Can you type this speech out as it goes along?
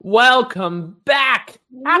Welcome back.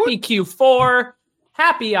 Happy Q4.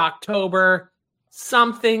 Happy October.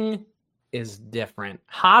 Something is different.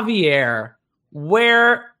 Javier,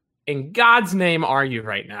 where in God's name are you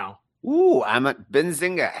right now? Ooh, I'm at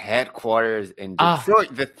Benzinga headquarters in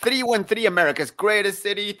Detroit, the 313, America's greatest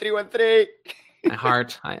city, 313.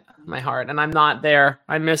 My heart, and I'm not there.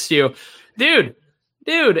 I miss you. Dude,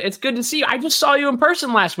 it's good to see you. I just saw you in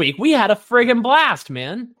person last week. We had a friggin' blast,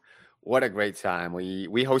 man. What a great time.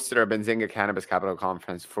 We hosted our Benzinga Cannabis Capital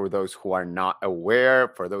Conference. For those who are not aware,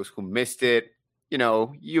 for those who missed it,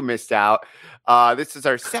 you missed out. This is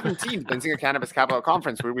our 17th Benzinga Cannabis Capital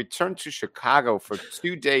Conference. We returned to Chicago for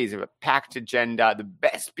 2 days of a packed agenda, the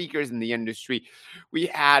best speakers in the industry. We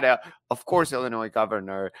had, of course, Illinois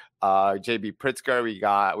Governor J.B. Pritzker.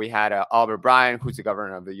 We had Albert Bryan, who's the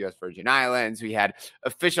governor of the U.S. Virgin Islands. We had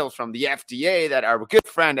officials from the FDA that our good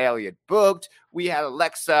friend Elliot booked. We had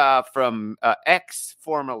Alexa from X,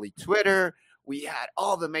 formerly Twitter. We had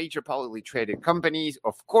all the major publicly traded companies.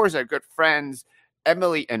 Of course, our good friends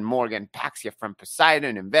Emily and Morgan Paxia from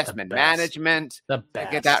Poseidon Investment Management. The best. Did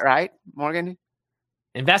I get that right, Morgan?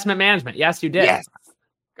 Investment Management. Yes, you did. Yes.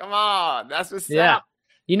 Come on. That's what's up.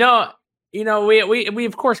 We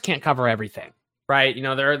of course can't cover everything, right?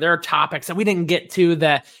 There are topics that we didn't get to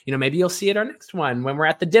that, maybe you'll see at our next one when we're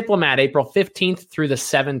at the Diplomat, April 15th through the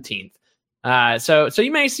 17th. So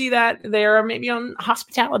you may see that there, maybe on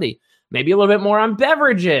hospitality. Maybe a little bit more on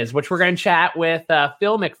beverages, which we're going to chat with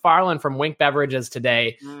Phil McFarland from Wink Beverages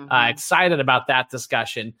today. Excited about that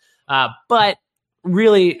discussion. But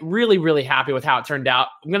really, really, really happy with how it turned out.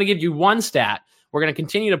 I'm going to give you one stat. We're going to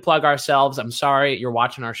continue to plug ourselves. I'm sorry you're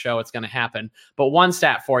watching our show. It's going to happen. But one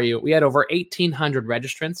stat for you. We had over 1,800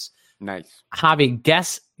 registrants. Nice. Javi,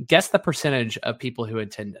 guess the percentage of people who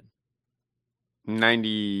attended.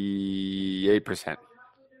 98%.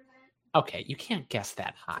 Okay, you can't guess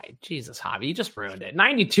that high. Jesus, Javi, you just ruined it.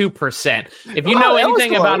 92%. If you know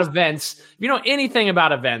anything about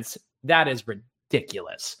events, that is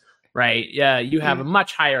ridiculous, right? Yeah, you have a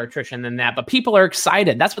much higher attrition than that, but people are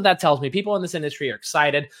excited. That's what that tells me. People in this industry are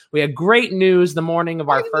excited. We had great news the morning of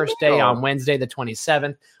our first day on Wednesday, the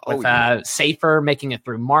 27th, with Safer making it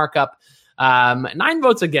through markup. 9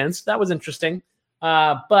 votes against. That was interesting.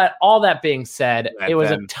 But all that being said, it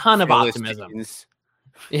was a ton of optimism.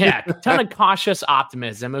 Yeah, a ton of cautious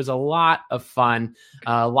optimism. It was a lot of fun,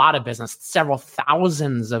 a lot of business. Several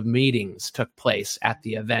thousands of meetings took place at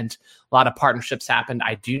the event. A lot of partnerships happened.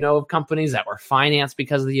 I do know of companies that were financed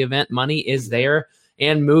because of the event. Money is there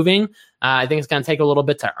and moving. I think it's going to take a little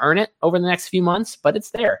bit to earn it over the next few months, but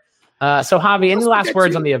it's there. So, Javi, any last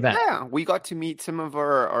words on the event? Yeah, we got to meet some of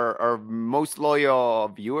our most loyal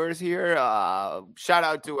viewers here. Shout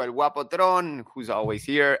out to El Guapotron, who's always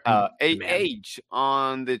here. AH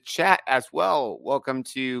on the chat as well. Welcome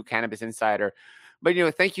to Cannabis Insider. But,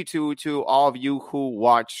 thank you to all of you who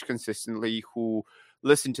watch consistently, who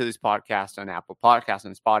listen to this podcast on Apple Podcasts,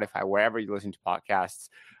 on Spotify, wherever you listen to podcasts.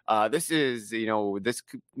 This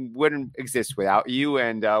wouldn't exist without you,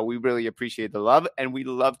 and we really appreciate the love, and we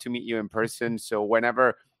love to meet you in person. So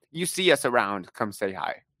whenever you see us around, come say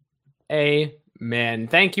hi. Amen.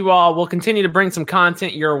 Thank you all. We'll continue to bring some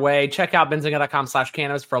content your way. Check out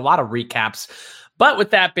benzinga.com/cannabis for a lot of recaps. But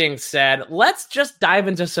with that being said, let's just dive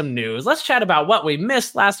into some news. Let's chat about what we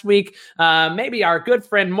missed last week. Maybe our good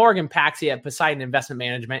friend Morgan Paxi at Poseidon Investment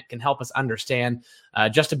Management can help us understand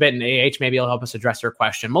just a bit in AH. Maybe he'll help us address your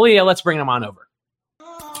question. Malia, let's bring him on over.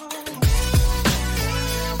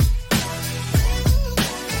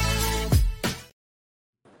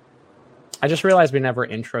 I just realized we never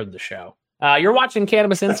introed the show. You're watching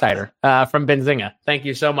Cannabis Insider from Benzinga. Thank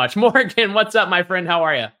you so much. Morgan, what's up, my friend? How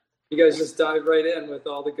are you? You guys just dived right in with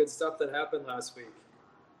all the good stuff that happened last week.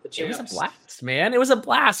 It was a blast, man. It was a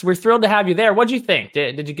blast. We're thrilled to have you there. What'd you think?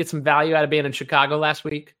 Did you get some value out of being in Chicago last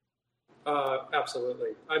week?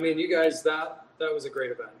 Absolutely. I mean, you guys, that was a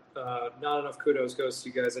great event. Not enough kudos goes to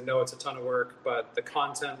you guys. I know it's a ton of work, but the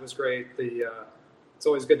content was great. It's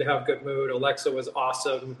always good to have good mood. Alexa was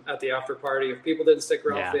awesome at the after party. If people didn't stick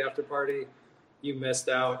around for the after party, you missed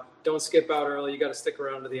out. Don't skip out early. You got to stick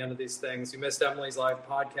around to the end of these things. You missed Emily's live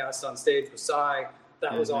podcast on stage with Cy.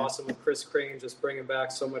 That was awesome with Chris Crane, just bringing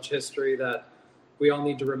back so much history that we all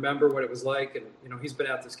need to remember what it was like. And, he's been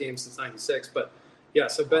at this game since 96. But, yeah,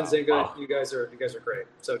 so Benzinga, you guys are great.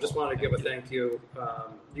 So just wanted to give a thank you.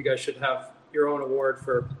 You guys should have your own award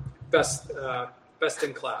for best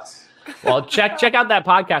in class. Well, check out that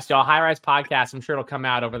podcast, y'all. High Rise Podcast. I'm sure it'll come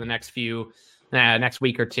out over the next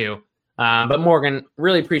week or two. But Morgan,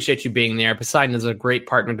 really appreciate you being there. Poseidon is a great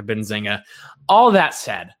partner to Benzinga. All that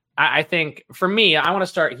said, I think for me, I want to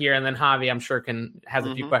start here, and then Javi, I'm sure, has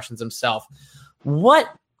a few questions himself.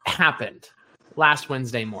 What happened last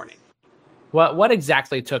Wednesday morning? What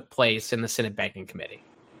exactly took place in the Senate Banking Committee?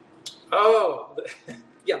 Oh,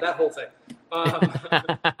 yeah, that whole thing.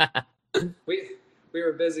 We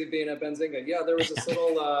were busy being at Benzinga. Yeah, there was this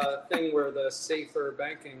little thing where the safer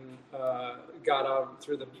banking got out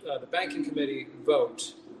through the banking committee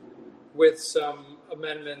vote with some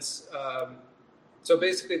amendments. So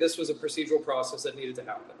basically, this was a procedural process that needed to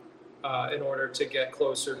happen in order to get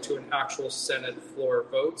closer to an actual Senate floor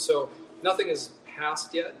vote. So nothing is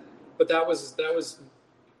passed yet, but that was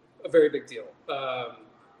a very big deal.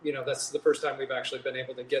 That's the first time we've actually been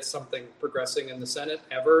able to get something progressing in the Senate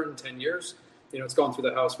ever in 10 years. It's gone through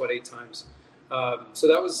the House, 8 times. So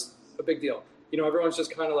that was a big deal. Everyone's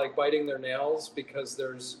just kind of like biting their nails because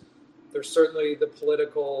there's certainly the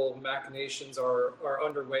political machinations are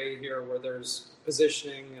underway here where there's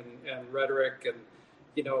positioning and rhetoric and,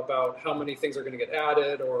 about how many things are going to get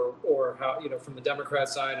added or how, from the Democrat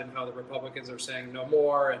side and how the Republicans are saying no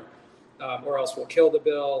more and or else we'll kill the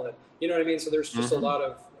bill. And you know what I mean? So there's just a lot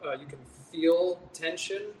of, you can feel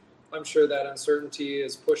tension. I'm sure that uncertainty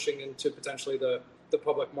is pushing into potentially the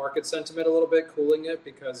public market sentiment a little bit, cooling it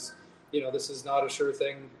because, this is not a sure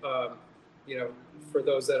thing. For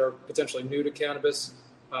those that are potentially new to cannabis,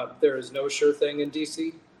 there is no sure thing in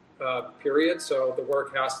DC, period. So the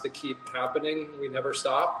work has to keep happening. We never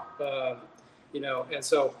stop, and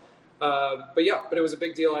so, but it was a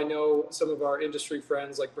big deal. I know some of our industry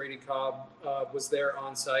friends like Brady Cobb was there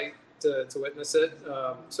on site to witness it.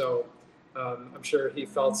 I'm sure he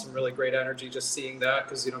felt some really great energy just seeing that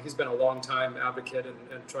because, he's been a long time advocate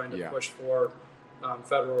and trying to push for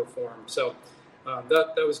federal reform. So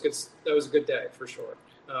that was good. That was a good day for sure.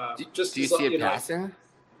 Do you see it passing?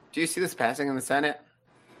 Do you see this passing in the Senate?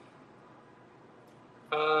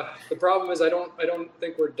 The problem is I don't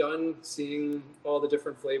think we're done seeing all the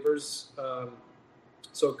different flavors.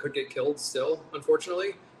 So it could get killed still,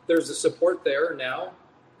 unfortunately. There's a support there now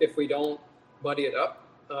if we don't muddy it up.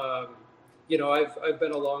 I've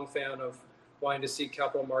been a long fan of wanting to see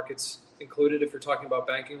capital markets included. If you're talking about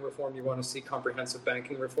banking reform, you want to see comprehensive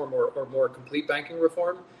banking reform or more complete banking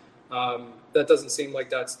reform. That doesn't seem like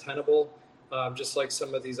that's tenable, just like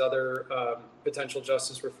some of these other potential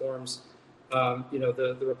justice reforms.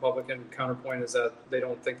 The Republican counterpoint is that they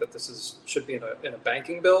don't think that this should be in a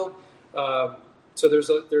banking bill. So there's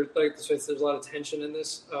a lot of tension in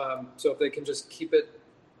this. So if they can just keep it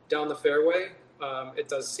down the fairway, it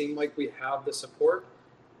does seem like we have the support.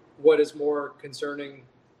 What is more concerning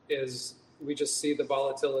is we just see the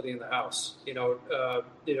volatility in the House.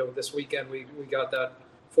 This weekend we got that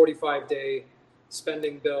 45-day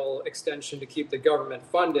spending bill extension to keep the government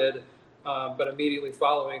funded, but immediately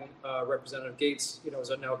following, Representative Gates,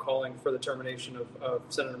 is now calling for the termination of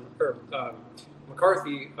Senator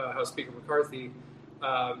McCarthy, House Speaker McCarthy.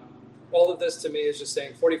 All of this to me is just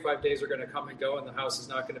saying 45 days are going to come and go, and the House is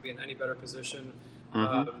not going to be in any better position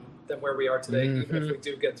than where we are today, even if we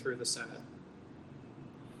do get through the Senate.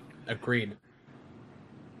 Agreed.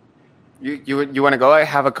 You want to go? I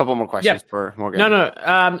have a couple more questions for Morgan. No.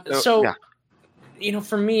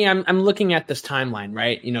 For me, I'm looking at this timeline,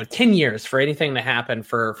 right? 10 years for anything to happen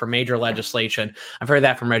for major legislation. I've heard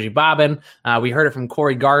that from Reggie Bobbin. We heard it from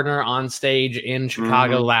Cory Gardner on stage in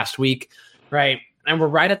Chicago last week, right? And we're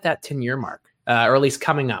right at that 10-year mark, or at least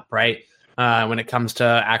coming up, right? When it comes to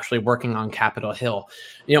actually working on Capitol Hill.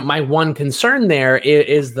 My one concern there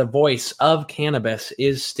is the voice of cannabis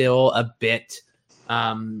is still a bit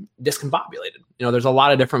discombobulated. There's a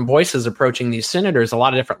lot of different voices approaching these senators, a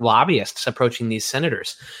lot of different lobbyists approaching these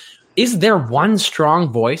senators. Is there one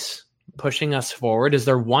strong voice pushing us forward? Is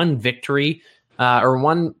there one victory or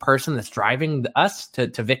one person that's driving us to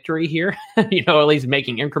victory here? At least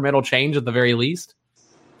making incremental change at the very least?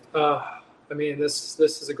 This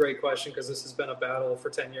is a great question because this has been a battle for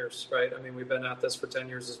 10 years, right? We've been at this for 10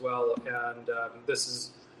 years as well. And this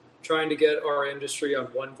is trying to get our industry on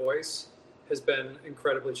one voice has been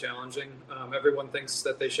incredibly challenging. Everyone thinks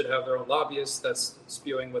that they should have their own lobbyists that's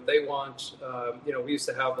spewing what they want. We used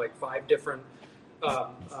to have like 5 different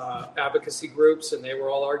advocacy groups, and they were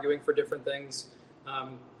all arguing for different things.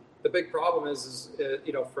 The big problem is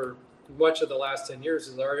for much of the last 10 years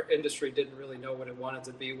is our industry didn't really know what it wanted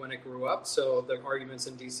to be when it grew up. So the arguments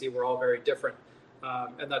in DC were all very different.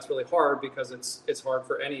 And that's really hard because it's hard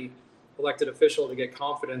for any elected official to get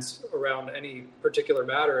confidence around any particular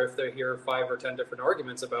matter if they hear 5 or 10 different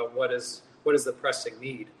arguments about what is the pressing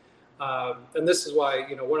need. And this is why,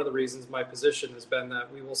 one of the reasons my position has been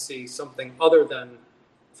that we will see something other than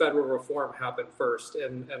federal reform happen first.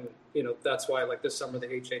 And that's why like this summer, the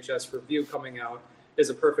HHS review coming out is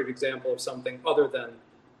a perfect example of something other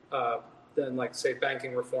than like say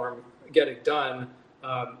banking reform getting done.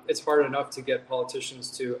 It's hard enough to get politicians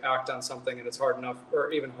to act on something, and it's hard enough,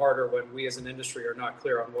 or even harder, when we as an industry are not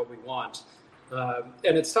clear on what we want.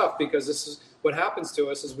 And it's tough because this is what happens to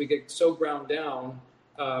us: is we get so ground down.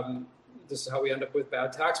 This is how we end up with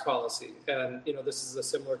bad tax policy. And this is a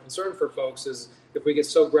similar concern for folks: is if we get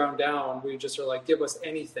so ground down, we just are like, give us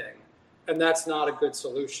anything, and that's not a good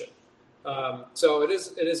solution. So it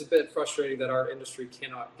is a bit frustrating that our industry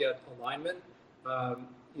cannot get alignment.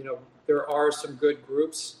 There are some good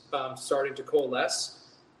groups starting to coalesce,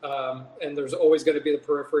 and there's always going to be the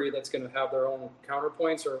periphery that's going to have their own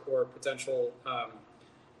counterpoints or potential,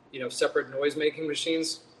 separate noise-making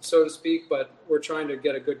machines, so to speak. But we're trying to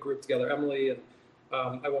get a good group together. Emily and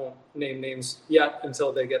I won't name names yet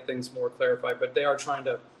until they get things more clarified, but they are trying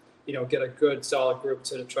to, get a good, solid group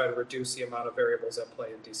to try to reduce the amount of variables at play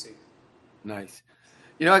in DC. Nice.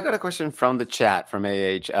 I got a question from the chat from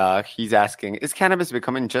AH. He's asking, is cannabis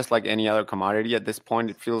becoming just like any other commodity at this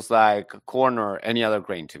point? It feels like corn or any other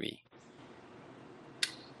grain to me.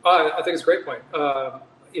 I think it's a great point.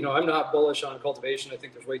 I'm not bullish on cultivation. I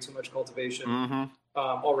think there's way too much cultivation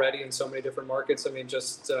already in so many different markets. I mean,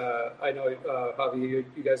 I know, Javi,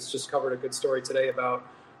 you guys just covered a good story today about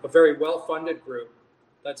a very well-funded group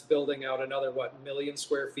that's building out another, 1 million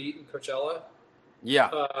square feet in Coachella.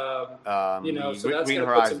 Yeah. So that's going to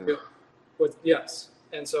put some good, yes.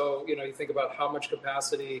 And so, you think about how much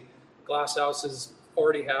capacity Glass Houses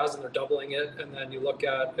already has, and they're doubling it. And then you look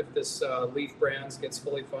at if this Leaf Brands gets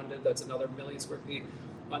fully funded, that's another 1 million square feet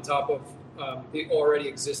on top of the already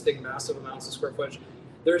existing massive amounts of square footage.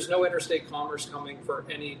 There's no interstate commerce coming for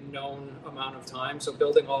any known amount of time. So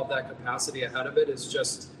building all of that capacity ahead of it is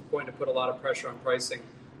just going to put a lot of pressure on pricing.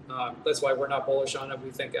 That's why we're not bullish on it.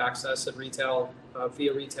 We think access and retail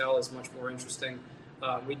via retail is much more interesting.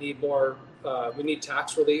 We need more. We need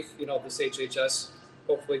tax relief. This HHS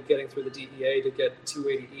hopefully getting through the DEA to get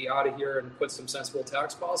 280E out of here and put some sensible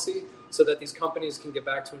tax policy so that these companies can get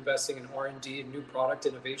back to investing in R&D and new product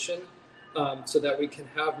innovation, so that we can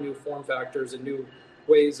have new form factors and new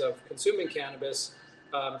ways of consuming cannabis,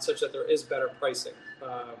 such that there is better pricing.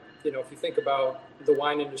 If you think about the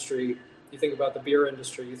wine industry, you think about the beer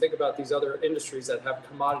industry, you think about these other industries that have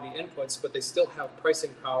commodity inputs, but they still have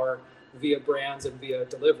pricing power via brands and via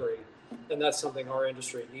delivery. And that's something our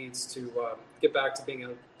industry needs to get back to being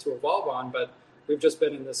able to evolve on. But we've just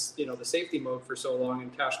been in this, the safety mode for so long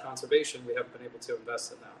in cash conservation, we haven't been able to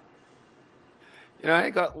invest in that.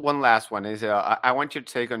 I got one last one. Is I want your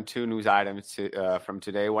take on two news items from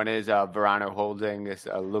today. One is Verano Holding is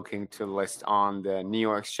looking to list on the New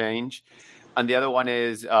York Exchange. And the other one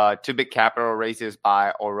is two big capital raises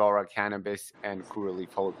by Aurora Cannabis and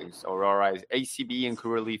Curaleaf Holdings. Aurora is ACB and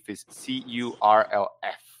Curaleaf is CURLF.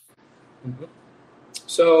 Mm-hmm.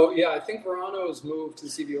 So, I think Verano's move to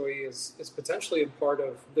the CBOE is potentially a part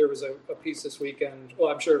of, there was a piece this weekend.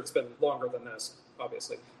 Well, I'm sure it's been longer than this,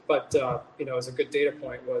 obviously. But, as a good data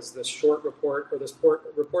point was this short report, or this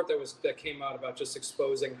report that came out about just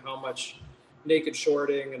exposing how much naked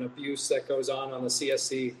shorting and abuse that goes on the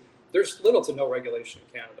CSC. There's little to no regulation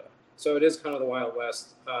in Canada. So it is kind of the Wild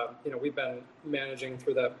West. We've been managing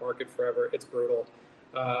through that market forever. It's brutal.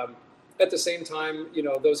 At the same time,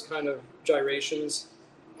 those kind of gyrations,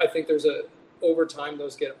 I think over time,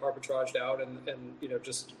 those get arbitraged out and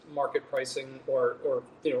just market pricing or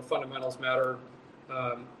fundamentals matter.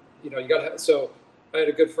 You got to so I had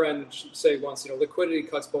a good friend say once, liquidity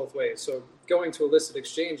cuts both ways. So going to illicit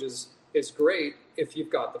exchanges is great if you've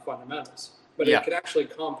got the fundamentals. But it can actually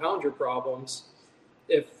compound your problems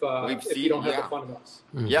if you don't have the fundamentals.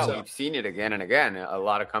 Yeah, we've seen it again and again. A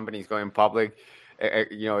lot of companies going public,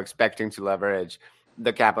 expecting to leverage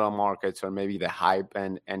the capital markets or maybe the hype,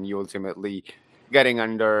 and you ultimately getting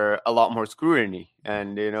under a lot more scrutiny.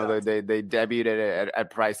 And they debuted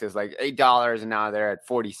at prices like $8, and now they're at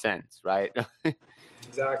 40 cents, right?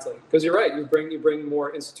 Exactly, because you're right. You bring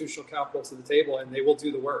more institutional capital to the table, and they will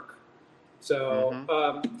do the work. So,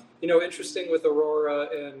 interesting with Aurora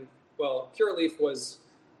and, Curaleaf was,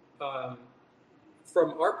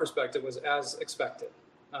 from our perspective, was as expected.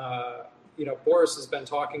 Boris has been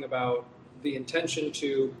talking about the intention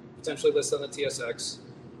to potentially list on the TSX.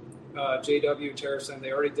 JW, Terracin,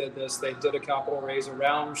 they already did this. They did a capital raise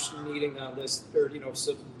around needing that list, or,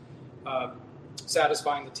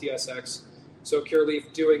 satisfying the TSX. So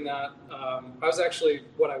Curaleaf doing that.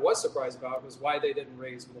 What I was surprised about was why they didn't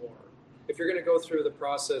raise more. If you're going to go through the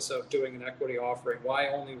process of doing an equity offering, why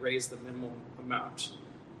only raise the minimum amount?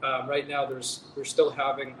 Right now, they're still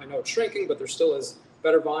having, I know it's shrinking, but there still is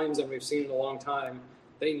better volumes than we've seen in a long time.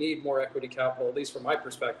 They need more equity capital, at least from my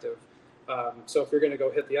perspective. So if you're going to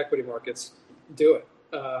go hit the equity markets, do it.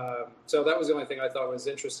 So that was the only thing I thought was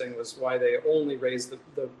interesting, was why they only raised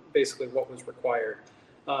the basically what was required.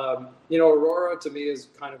 Aurora to me is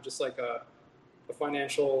kind of just like a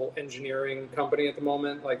financial engineering company at the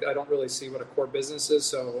moment. Like, I don't really see what a core business is.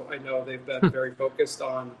 So I know they've been very focused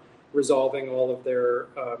on resolving all of their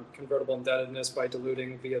convertible indebtedness by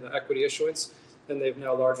diluting via the equity issuance. And they've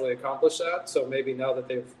now largely accomplished that. So maybe now that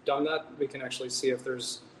they've done that, we can actually see if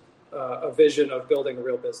there's a vision of building a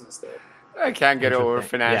real business there. I can't get over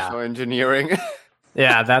financial engineering.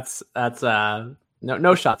 Yeah, that's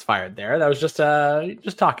no shots fired there. That was just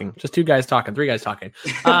talking, just two guys talking, three guys talking.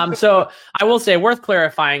 So I will say, worth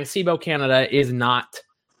clarifying, SIBO Canada is not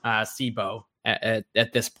SIBO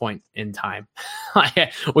at this point in time.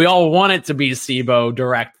 We all want it to be SIBO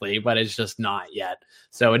directly, but it's just not yet.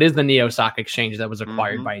 So it is the Neo Stock Exchange that was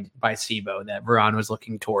acquired by SIBO that Veron was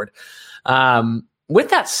looking toward. With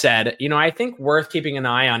that said, I think worth keeping an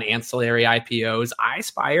eye on ancillary IPOs.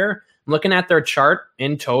 iSpire, I'm looking at their chart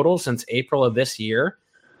in total since April of this year.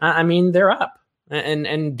 I mean, they're up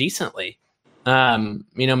and decently.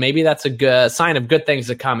 Maybe that's a good sign of good things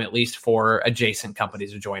to come, at least for adjacent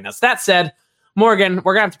companies to join us. That said, Morgan,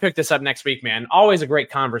 we're going to have to pick this up next week, man. Always a great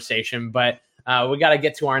conversation, but we got to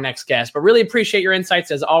get to our next guest. But really appreciate your insights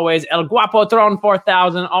as always. El Guapo Tron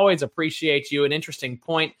 4000, always appreciate you. An interesting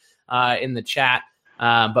point in the chat.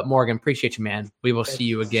 But Morgan, appreciate you, man. We will see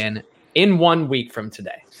you again in 1 week from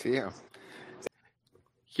today. See you.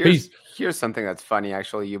 Here's something that's funny.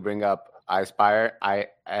 Actually, you bring up iSpire,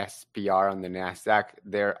 ISPR on the NASDAQ.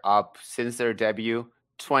 They're up since their debut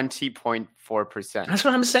 20.4%. That's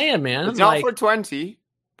what I'm saying, man. It's not for 20,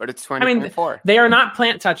 but it's 20.4. They are not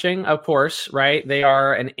plant touching, of course, right? They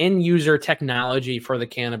are an end user technology for the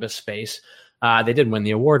cannabis space. They did win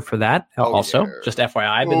the award for that. Just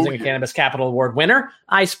FYI, Benzinga Cannabis Capital Award winner,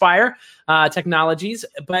 iSpire Technologies.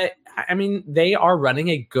 But I mean, they are running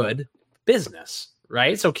a good business,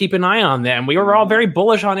 right? So keep an eye on them. We were all very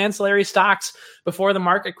bullish on ancillary stocks before the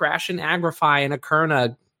market crash in Agrify and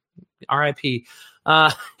Akerna, RIP,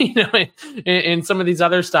 in some of these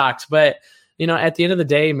other stocks. But, at the end of the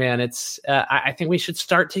day, man, it's I think we should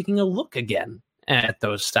start taking a look again at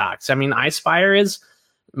those stocks. I mean, iSpire is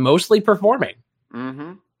mostly performing.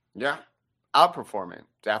 Yeah. Outperforming.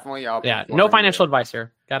 Definitely outperforming. Yeah. No financial advice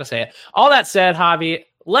here. Got to say it. All that said, Javi,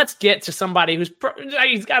 let's get to somebody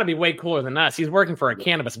he's got to be way cooler than us. He's working for a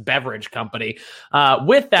cannabis beverage company.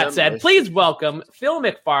 With that said, please welcome Phil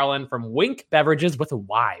McFarland from Wink Beverages with a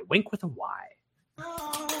Y. Wink with a Y.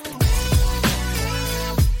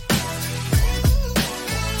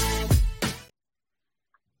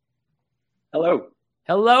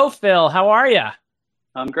 Hello, Phil. How are you?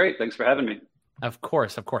 I'm great. Thanks for having me. Of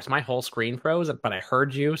course. My whole screen froze, but I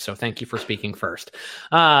heard you, so thank you for speaking first.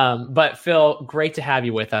 But Phil, great to have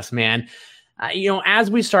you with us, man.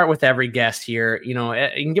 As we start with every guest here, you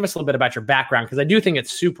can give us a little bit about your background, because I do think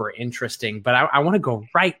it's super interesting, but I want to go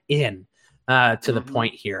right in to the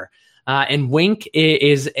point here. And Wink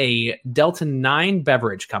is a Delta 9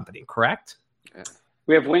 beverage company, correct?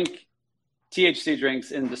 We have Wink THC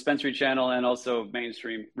drinks in dispensary channel and also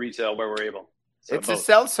mainstream retail where we're able. So it's both. A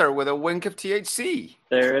seltzer with a wink of THC.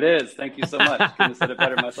 There it is. Thank you so much. Couldn't have said it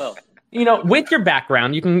better myself. With your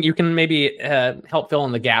background, you can maybe help fill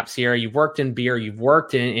in the gaps here. You've worked in beer. You've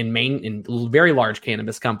worked in very large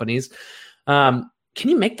cannabis companies. Can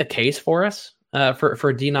you make the case for us for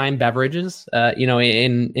D9 beverages?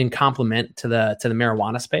 In complement to the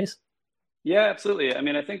marijuana space. Yeah, absolutely. I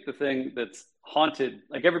mean, I think the thing that's haunted,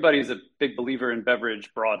 like, everybody's a big believer in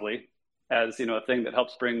beverage broadly as, a thing that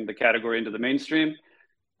helps bring the category into the mainstream.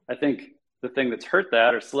 I think the thing that's hurt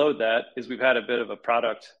that or slowed that is we've had a bit of a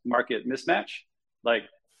product market mismatch. Like,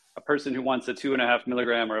 a person who wants a 2.5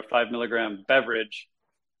 milligram or a 5 milligram beverage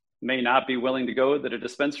may not be willing to go to the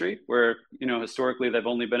dispensary where, historically they've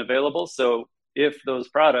only been available. So if those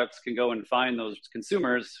products can go and find those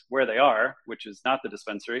consumers where they are, which is not the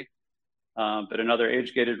dispensary, but another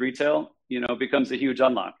age-gated retail, becomes a huge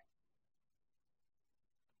unlock.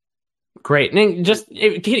 Great. And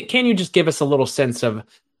can you just give us a little sense of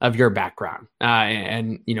your background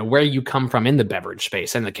and where you come from in the beverage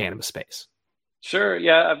space and the cannabis space? Sure.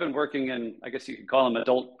 Yeah, I've been working in, I guess you could call them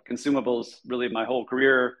adult consumables, really my whole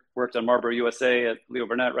career. Worked on Marlboro USA at Leo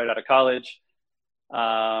Burnett right out of college.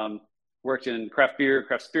 Worked in craft beer,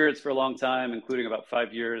 craft spirits for a long time, including about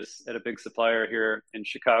 5 years at a big supplier here in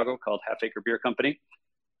Chicago called Half Acre Beer Company.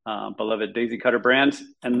 Beloved Daisy Cutter brand.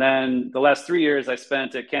 And then the last 3 years I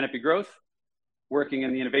spent at Canopy Growth, working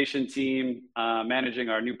in the innovation team, managing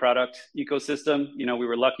our new product ecosystem. You know, we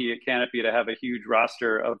were lucky at Canopy to have a huge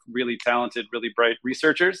roster of really talented, really bright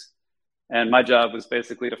researchers. And my job was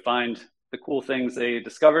basically to find the cool things they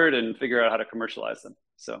discovered and figure out how to commercialize them.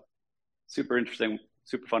 So super interesting,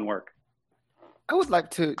 super fun work. I would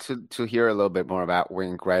like to hear a little bit more about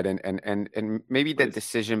Wink, right? And maybe the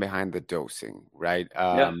decision behind the dosing, right?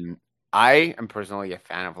 I am personally a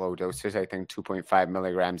fan of low doses. I think 2.5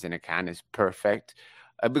 milligrams in a can is perfect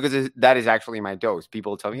because that is actually my dose.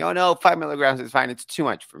 People tell me, oh no, 5 milligrams is fine. It's too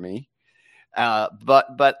much for me.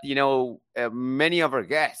 But you know, many of our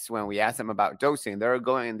guests, when we ask them about dosing, they're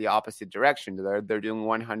going in the opposite direction. They're doing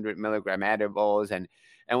 100 milligram edibles, and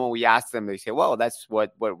when we ask them, they say, well, that's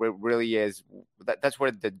what really is. That's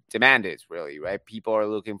where the demand is, really, right? People are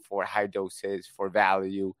looking for high doses for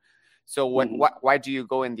value. So why do you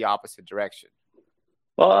go in the opposite direction?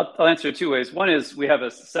 Well, I'll answer it two ways. One is we have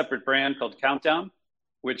a separate brand called Countdown,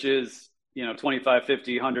 which is, you know, 25,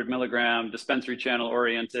 50, 100 milligram dispensary channel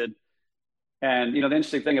oriented. And, you know, the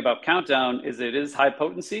interesting thing about Countdown is it is high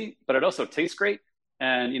potency, but it also tastes great.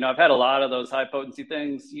 And, you know, I've had a lot of those high potency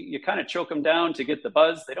things. You kind of choke them down to get the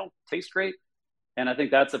buzz. They don't taste great. And I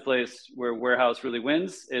think that's a place where Warehouse really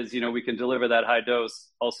wins is, you know, we can deliver that high dose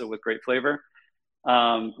also with great flavor.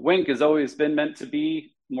 Wink has always been meant to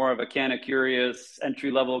be more of a Canna Curious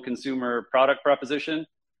entry-level consumer product proposition.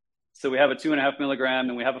 So we have a 2.5 milligram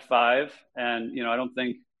and we have a 5. And, you know, I don't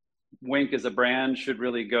think Wink as a brand should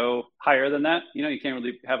really go higher than that. You know, you can't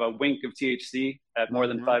really have a wink of THC at more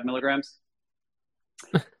than 5 milligrams.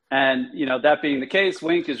 And, you know, that being the case,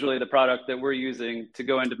 Wink is really the product that we're using to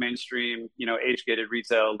go into mainstream, you know, age-gated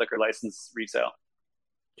retail, liquor license retail.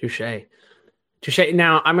 Touché.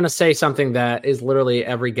 Now, I'm going to say something that is literally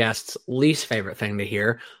every guest's least favorite thing to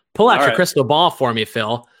hear. Pull out your crystal ball for me,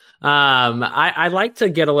 Phil. I'd like to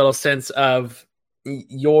get a little sense of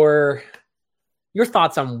your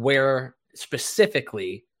thoughts on where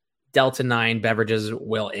specifically Delta 9 beverages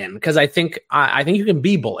will end, because I think you can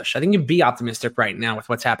be bullish. I think you can be optimistic right now with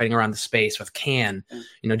what's happening around the space, with Can,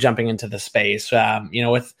 you know, jumping into the space, you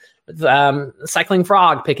know, with Cycling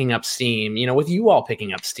Frog picking up steam, you know, with you all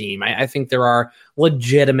picking up steam. I think there are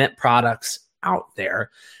legitimate products out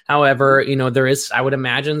there. However, you know, there is, I would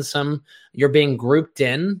imagine, you're being grouped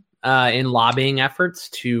in lobbying efforts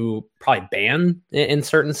to probably ban in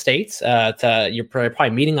certain states. You're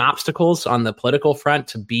probably meeting obstacles on the political front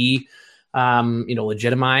to be, you know,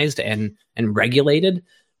 legitimized and regulated.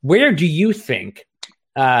 Where do you think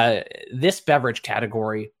this beverage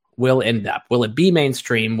category will end up? Will it be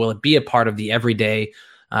mainstream? Will it be a part of the everyday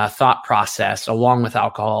thought process, along with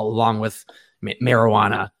alcohol, along with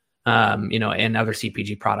marijuana, you know, and other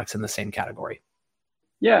CPG products in the same category?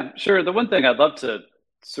 Yeah, sure. The one thing I'd love to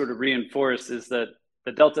sort of reinforce is that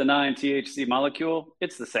the Delta 9 THC molecule,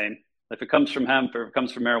 it's the same. If it comes from hemp or if it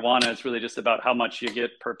comes from marijuana, it's really just about how much you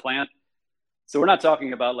get per plant. So we're not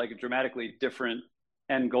talking about like a dramatically different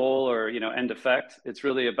end goal or, you know, end effect. It's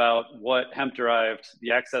really about what hemp derived,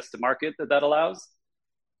 the access to market that allows.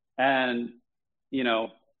 And, you know,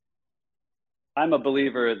 I'm a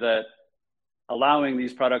believer that allowing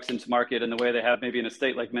these products into market in the way they have maybe in a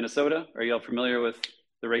state like Minnesota. Are you all familiar with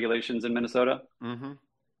the regulations in Minnesota? Mm-hmm.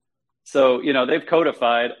 So, you know, they've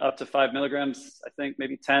codified up to 5 milligrams, I think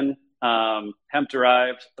maybe 10 hemp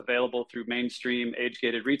derived, available through mainstream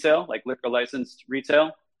age-gated retail, like liquor licensed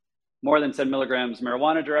retail. More than 10 milligrams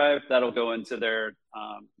marijuana derived, that'll go into their,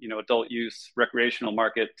 you know, adult use recreational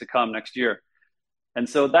market to come next year. And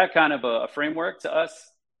so that kind of a framework to us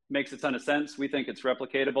makes a ton of sense. We think it's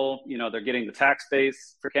replicatable. You know, they're getting the tax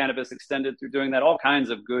base for cannabis extended through doing that, all kinds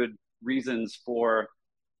of good reasons for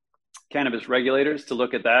cannabis regulators to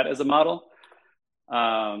look at that as a model.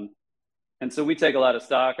 And so we take a lot of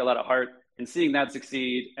stock, a lot of heart in seeing that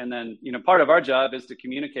succeed. And then, you know, part of our job is to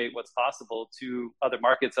communicate what's possible to other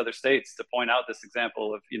markets, other states, to point out this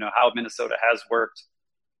example of, you know, how Minnesota has worked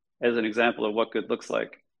as an example of what good looks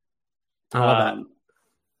like. I love that.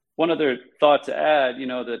 One other thought to add, you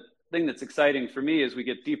know, the thing that's exciting for me as we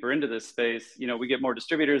get deeper into this space, you know, we get more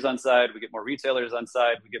distributors on side, we get more retailers on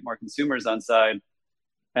side, we get more consumers on side.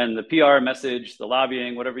 And the PR message, the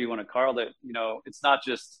lobbying, whatever you want to call it, you know, it's not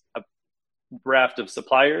just a raft of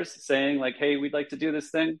suppliers saying like, hey, we'd like to do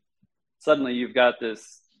this thing. Suddenly you've got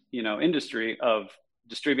this, you know, industry of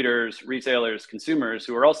distributors, retailers, consumers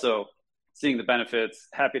who are also seeing the benefits,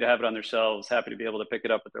 happy to have it on their shelves, happy to be able to pick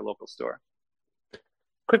it up at their local store.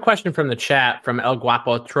 Quick question from the chat from El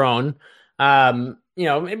Guapo Tron. You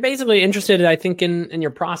know, basically interested, I think, in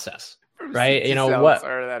your process. Right, you know what?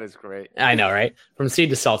 That is great. I know, right? From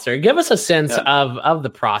seed to seltzer. Give us a sense of the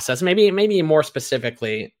process. Maybe more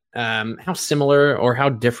specifically, how similar or how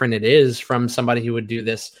different it is from somebody who would do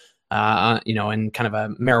this, in kind of a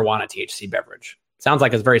marijuana THC beverage? Sounds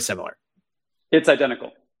like it's very similar. It's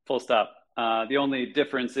identical, full stop. The only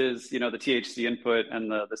difference is, the THC input and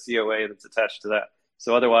the COA that's attached to that.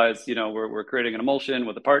 So otherwise, we're creating an emulsion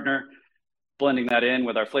with a partner, blending that in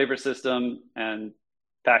with our flavor system and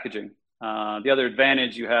packaging. The other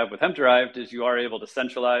advantage you have with hemp-derived is you are able to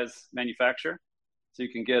centralize manufacture. So you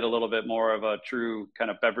can get a little bit more of a true kind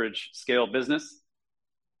of beverage scale business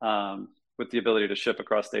with the ability to ship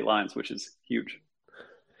across state lines, which is huge.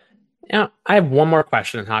 Yeah, I have one more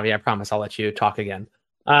question, Javi. I promise I'll let you talk again.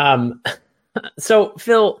 So,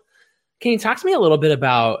 Phil, can you talk to me a little bit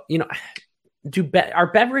about,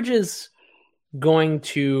 are beverages going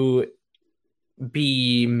to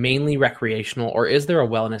be mainly recreational, or is there a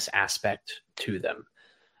wellness aspect to them?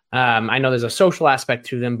 I know there's a social aspect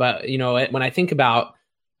to them, but when I think about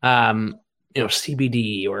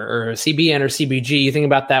CBD or CBN or CBG, you think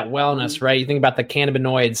about that wellness, right? You think about the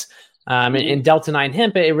cannabinoids, and Delta 9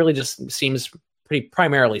 hemp. It really just seems pretty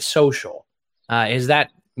primarily social.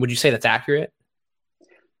 Would you say that's accurate?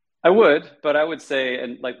 I would, but I would say,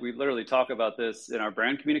 and like we literally talk about this in our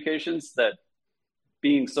brand communications, that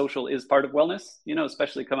being social is part of wellness,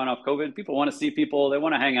 especially coming off COVID. People want to see people, they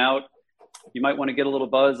want to hang out. You might want to get a little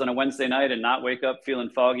buzz on a Wednesday night and not wake up feeling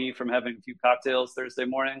foggy from having a few cocktails Thursday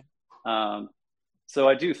morning. So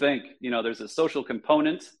I do think, there's a social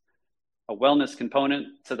component, a wellness component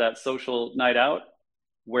to that social night out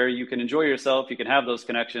where you can enjoy yourself, you can have those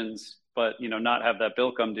connections, but, not have that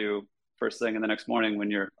bill come due first thing in the next morning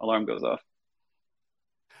when your alarm goes off.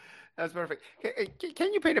 That's perfect.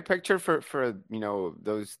 Can you paint a picture for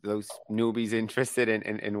those newbies interested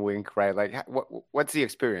in Wink, right? Like, what's the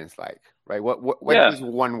experience like, right? What does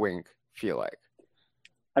one Wink feel like?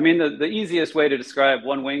 I mean, the easiest way to describe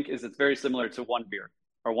one Wink is it's very similar to one beer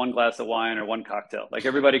or one glass of wine or one cocktail. Like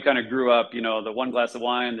everybody kind of grew up, the one glass of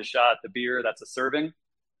wine, the shot, the beer, that's a serving.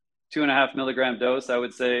 2.5 milligram dose, I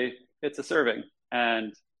would say it's a serving.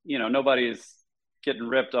 And, nobody's getting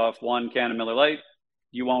ripped off one can of Miller Lite.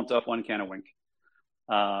 You won't off one can of Wink.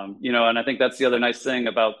 And I think that's the other nice thing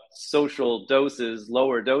about social doses,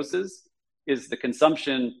 lower doses, is the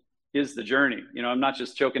consumption is the journey. I'm not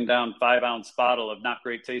just choking down 5-ounce bottle of not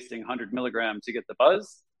great tasting 100 milligram to get the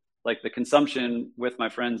buzz. Like the consumption with my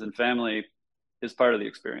friends and family is part of the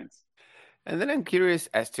experience. And then I'm curious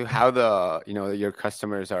as to how your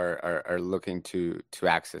customers are looking to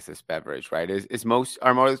access this beverage, right?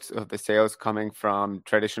 Are most of the sales coming from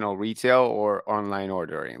traditional retail or online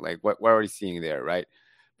ordering? Like what are we seeing there, right?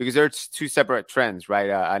 Because there's two separate trends, right?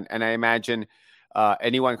 And I imagine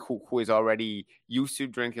anyone who is already used to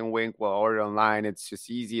drinking Wink will order online. It's just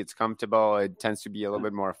easy, it's comfortable, it tends to be a little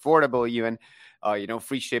bit more affordable even.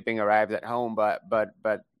 Free shipping arrives at home, but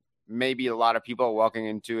maybe a lot of people walking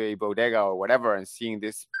into a bodega or whatever and seeing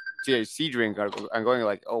this THC drink and going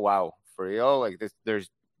like, oh, wow, for real? Like this, there's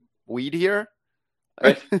weed here?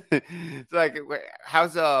 Right. It's like,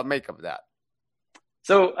 how's the makeup of that?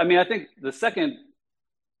 So, I mean, I think the second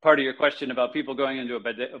part of your question about people going into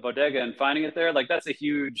a bodega and finding it there, like that's a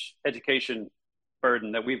huge education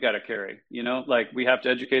burden that we've got to carry. Like we have to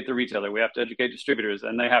educate the retailer, we have to educate distributors,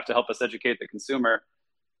 and they have to help us educate the consumer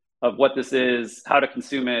of what this is, how to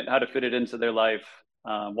consume it, how to fit it into their life,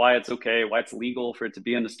 why it's okay, why it's legal for it to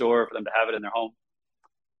be in the store, for them to have it in their home.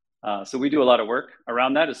 So we do a lot of work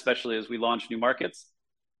around that, especially as we launch new markets.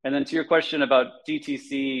 And then to your question about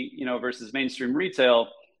DTC, versus mainstream retail,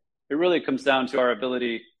 it really comes down to our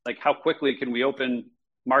ability, like how quickly can we open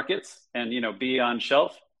markets and, be on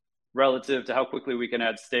shelf relative to how quickly we can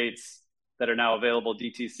add states that are now available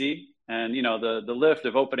DTC. And, the lift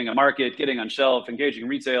of opening a market, getting on shelf, engaging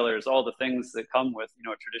retailers, all the things that come with,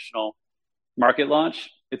 a traditional market launch,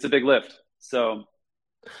 it's a big lift. So,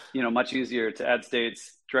 much easier to add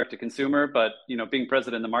states direct to consumer, but, being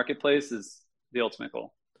present in the marketplace is the ultimate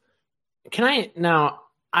goal.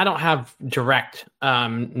 I don't have direct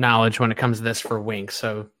knowledge when it comes to this for Wink,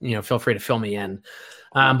 so, feel free to fill me in.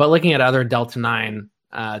 But looking at other Delta 9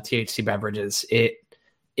 THC beverages,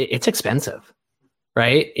 it's expensive.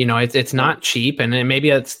 Right. It's not cheap. And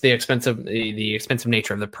maybe it's the expensive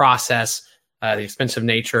nature of the process, the expensive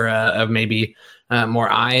nature of maybe more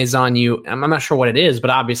eyes on you. I'm not sure what it is, but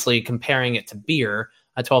obviously comparing it to beer,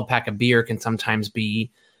 a 12-pack of beer can sometimes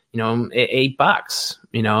be, $8,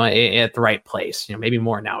 at the right place, maybe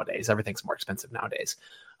more nowadays. Everything's more expensive nowadays.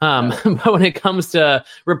 But when it comes to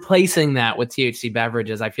replacing that with THC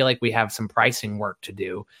beverages, I feel like we have some pricing work to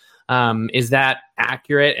do. Is that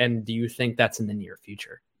accurate? And do you think that's in the near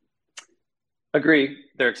future? Agree.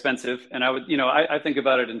 They're expensive. And I would, I think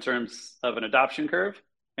about it in terms of an adoption curve.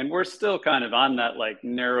 And we're still kind of on that like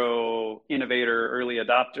narrow innovator, early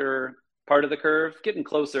adopter part of the curve, getting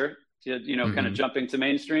closer to, kind of jumping to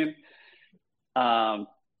mainstream.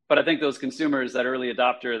 But I think those consumers, that early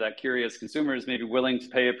adopter, that curious consumer is maybe willing to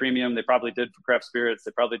pay a premium. They probably did for craft spirits.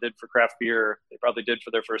 They probably did for craft beer. They probably did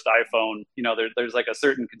for their first iPhone. There's like a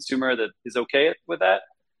certain consumer that is okay with that.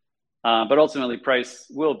 But ultimately, price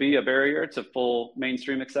will be a barrier to full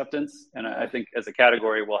mainstream acceptance. And I think as a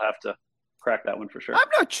category, we'll have to crack that one for sure. I'm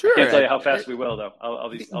not sure. I can't tell you how fast we will,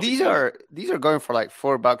 though. These are going for like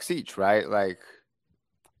 $4 each, right? Like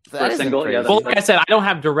for a single. Yeah, well, like I said, I don't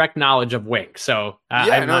have direct knowledge of Wink, so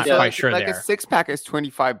I'm not quite sure. Like there. a 6-pack is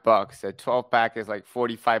 $25. A 12-pack is like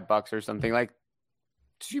 $45 or something. Like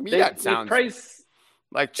to me, that sounds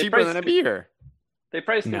like cheaper than a beer. They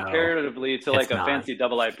price comparatively to like a fancy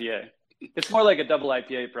double IPA. It's more like a double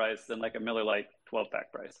IPA price than like a Miller Lite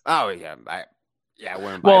 12-pack price. Oh yeah, I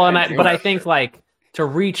wouldn't. Well, but I think like to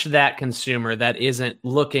reach that consumer that isn't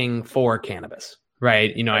looking for cannabis,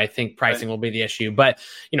 right? I think pricing will be the issue. But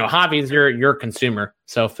Javi's your consumer,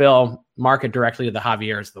 so Phil, market directly to the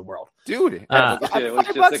Javieres of the world, dude.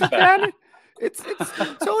 $5 a can. It's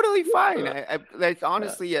totally fine. I like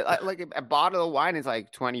honestly, like a bottle of wine is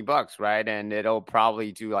like $20, right? And it'll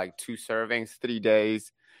probably do like 2 servings, 3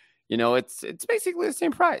 days. It's basically the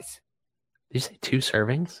same price. Did you say 2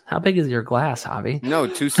 servings? How big is your glass, Javi? No,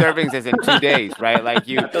 2 servings is in 2 days, right? Like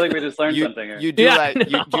I feel like we just learned something here. You do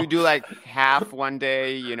you do like half one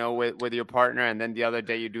day, with your partner, and then the other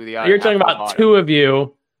day you do the other. You're talking about 2 of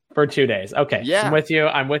you for 2 days. Okay. Yeah. I'm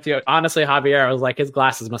with you. Honestly, Javier, I was like, his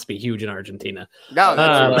glasses must be huge in Argentina. No,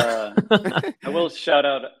 I will shout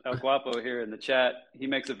out El Guapo here in the chat. He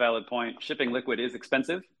makes a valid point. Shipping liquid is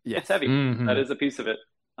expensive. Yes. It's heavy. Mm-hmm. That is a piece of it.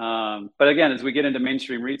 But again, as we get into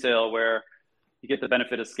mainstream retail where you get the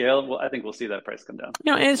benefit of scale, well, I think we'll see that price come down.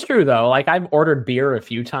 And it's true though. Like I've ordered beer a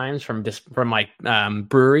few times from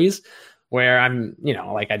breweries where I'm,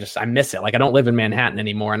 I miss it. Like I don't live in Manhattan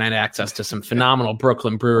anymore and I had access to some phenomenal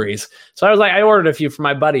Brooklyn breweries. So I ordered a few for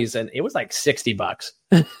my buddies and it was like $60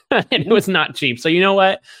 and it was not cheap. So you know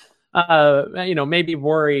what? Maybe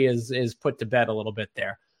worry is put to bed a little bit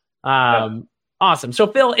there. Awesome. So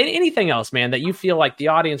Phil, anything else, man, that you feel like the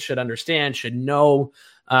audience should understand, should know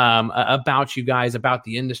about you guys, about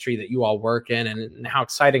the industry that you all work in and how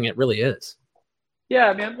exciting it really is? Yeah,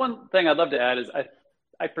 I mean, one thing I'd love to add is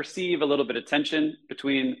I perceive a little bit of tension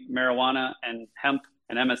between marijuana and hemp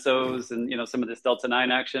and MSOs and, some of this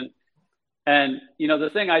Delta-9 action. And, the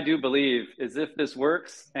thing I do believe is if this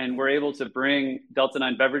works and we're able to bring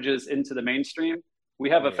Delta-9 beverages into the mainstream, we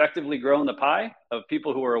have effectively grown the pie of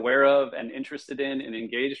people who are aware of and interested in and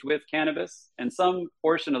engaged with cannabis. And some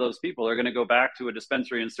portion of those people are going to go back to a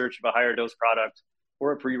dispensary in search of a higher dose product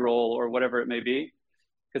or a pre-roll or whatever it may be.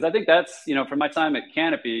 Because I think that's, from my time at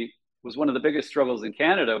Canopy, was one of the biggest struggles in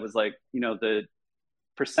Canada was like, the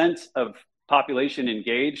percent of population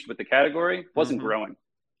engaged with the category wasn't growing.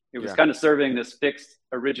 It was kind of serving this fixed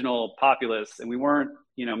original populace and we weren't,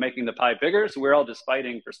 making the pie bigger. So we're all just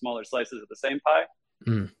fighting for smaller slices of the same pie.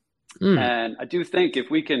 And I do think if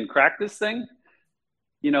we can crack this thing,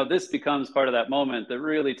 this becomes part of that moment that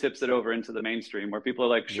really tips it over into the mainstream where people are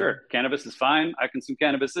like, sure, cannabis is fine. I consume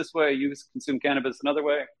cannabis this way. You consume cannabis another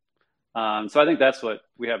way. So I think that's what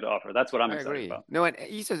we have to offer. That's what I'm excited about. No, and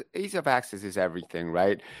ease of access is everything,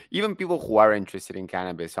 right? Even people who are interested in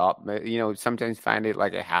cannabis, sometimes find it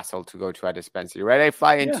like a hassle to go to a dispensary, right? I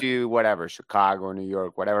fly into whatever, Chicago, New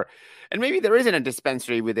York, whatever. And maybe there isn't a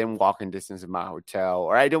dispensary within walking distance of my hotel,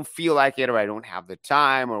 or I don't feel like it, or I don't have the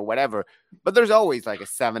time or whatever. But there's always like a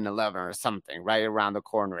 7-Eleven or something right around the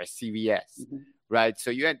corner, a CVS, right?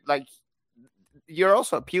 So you're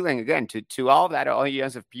also appealing again to all that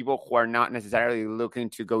audience of people who are not necessarily looking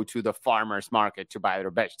to go to the farmer's market to buy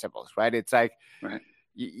their vegetables, right? It's like,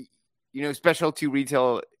 specialty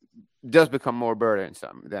retail does become more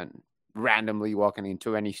burdensome than randomly walking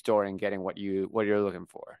into any store and getting what you're looking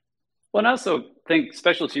for. Well, and I also think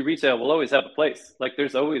specialty retail will always have a place. Like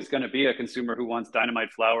there's always going to be a consumer who wants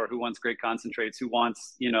dynamite flower, who wants great concentrates, who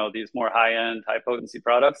wants, these more high-end, high-potency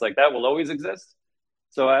products. Like that will always exist.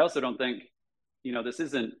 So I also don't think, this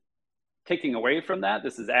isn't taking away from that.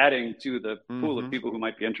 This is adding to the pool of people who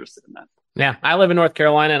might be interested in that. Yeah. I live in North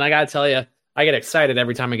Carolina and I got to tell you, I get excited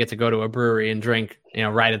every time I get to go to a brewery and drink,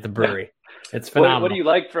 right at the brewery. Yeah. It's phenomenal. What do you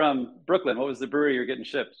like from Brooklyn? What was the brewery you're getting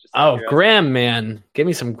shipped? Grimm, man. Give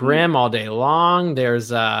me some Grimm all day long. There's,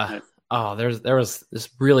 there was this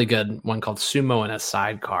really good one called Sumo in a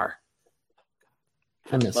Sidecar.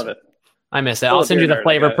 I miss Love it. I miss it. I'll send you the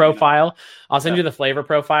flavor profile. I'll send you the flavor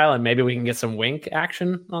profile, and maybe we can get some wink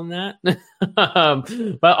action on that.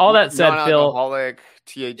 But all that said, Phil, non-alcoholic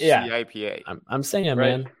THC IPA. I'm saying,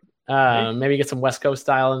 man. Maybe get some West Coast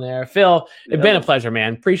style in there. Phil, it's been a pleasure,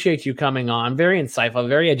 man. Appreciate you coming on. Very insightful,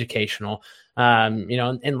 very educational.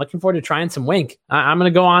 And looking forward to trying some wink. I'm going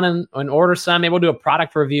to go on and order some. Maybe we'll do a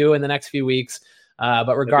product review in the next few weeks.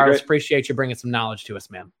 But regardless, appreciate you bringing some knowledge to us,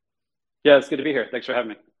 man. Yeah, it's good to be here. Thanks for having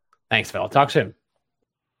me. Thanks, Phil. Talk soon.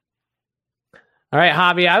 All right,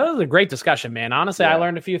 Javi, that was a great discussion, man. Honestly, I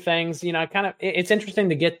learned a few things. It's interesting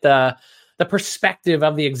to get the perspective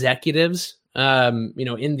of the executives,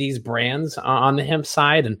 in these brands on the hemp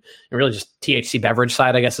side and really just THC beverage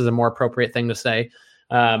side, I guess is a more appropriate thing to say.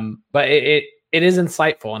 But it is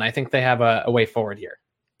insightful, and I think they have a way forward here.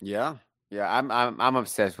 Yeah. I'm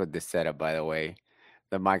obsessed with this setup, by the way.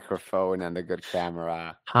 The microphone and the good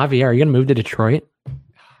camera. Javier, are you gonna move to Detroit?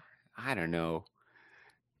 I don't know.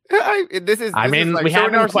 We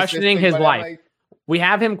have him questioning his life. We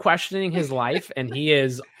have him questioning his life, and he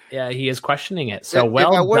is questioning it. So if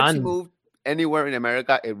I were done. To move anywhere in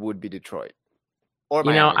America, it would be Detroit. Or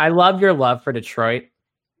Miami. I love your love for Detroit.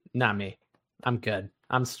 Not me. I'm good.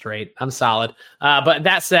 I'm straight. I'm solid. But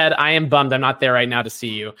that said, I am bummed I'm not there right now to see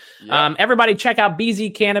you. Yeah. Everybody check out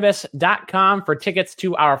bzcannabis.com for tickets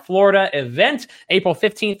to our Florida event, April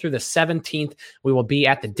 15th through the 17th. We will be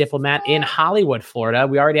at the Diplomat in Hollywood, Florida.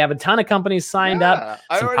 We already have a ton of companies signed up.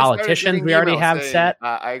 Some politicians we already have set.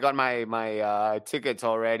 I got my tickets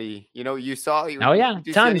already. You saw? Did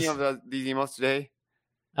you tons. see any of these emails today?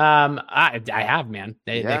 I have, man.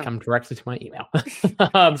 They come directly to my email.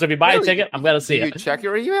 So if you buy a ticket, I'm gonna see it. You check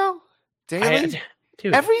your email daily,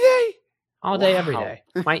 dude, every day, all day, every day.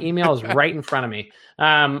 My email is right in front of me.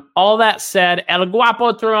 All that said, El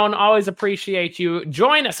Guapo Throne, always appreciate you.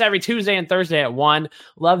 Join us every Tuesday and Thursday at 1.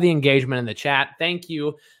 Love the engagement in the chat. Thank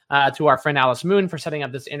you to our friend Alice Moon for setting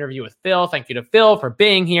up this interview with Phil. Thank you to Phil for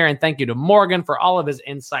being here, and thank you to Morgan for all of his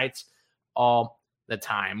insights all the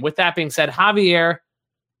time. With that being said, Javier,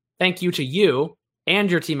 thank you to you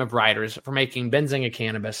and your team of writers for making Benzinga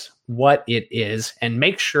Cannabis what it is. And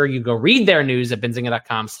make sure you go read their news at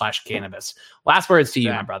benzinga.com/cannabis. Last words to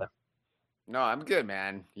you, my brother. No, I'm good,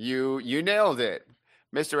 man. You nailed it.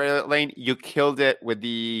 Mr. Lane, you killed it with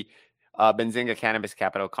the Benzinga Cannabis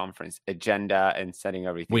Capital Conference agenda and setting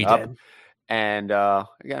everything up. Did. And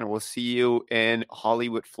again, we'll see you in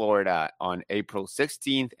Hollywood, Florida on April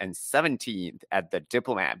 16th and 17th at the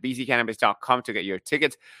Diplomat. bzcannabis.com to get your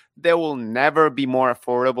tickets. They will never be more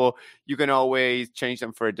affordable. You can always change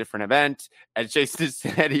them for a different event. As Jason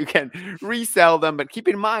said, you can resell them. But keep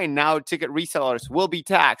in mind, now ticket resellers will be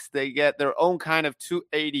taxed. They get their own kind of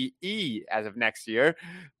 280E as of next year.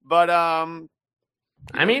 But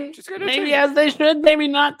maybe as they should, maybe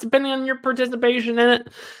not, depending on your participation in it.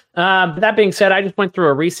 That being said, I just went through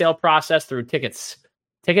a resale process through Ticket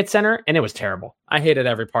Center, and it was terrible. I hated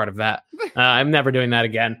every part of that. I'm never doing that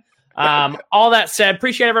again. All that said,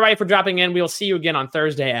 appreciate everybody for dropping in. We will see you again on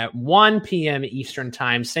Thursday at 1 p.m. Eastern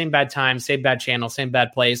time. Same bad time, same bad channel, same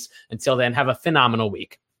bad place. Until then, have a phenomenal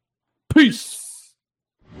week. Peace.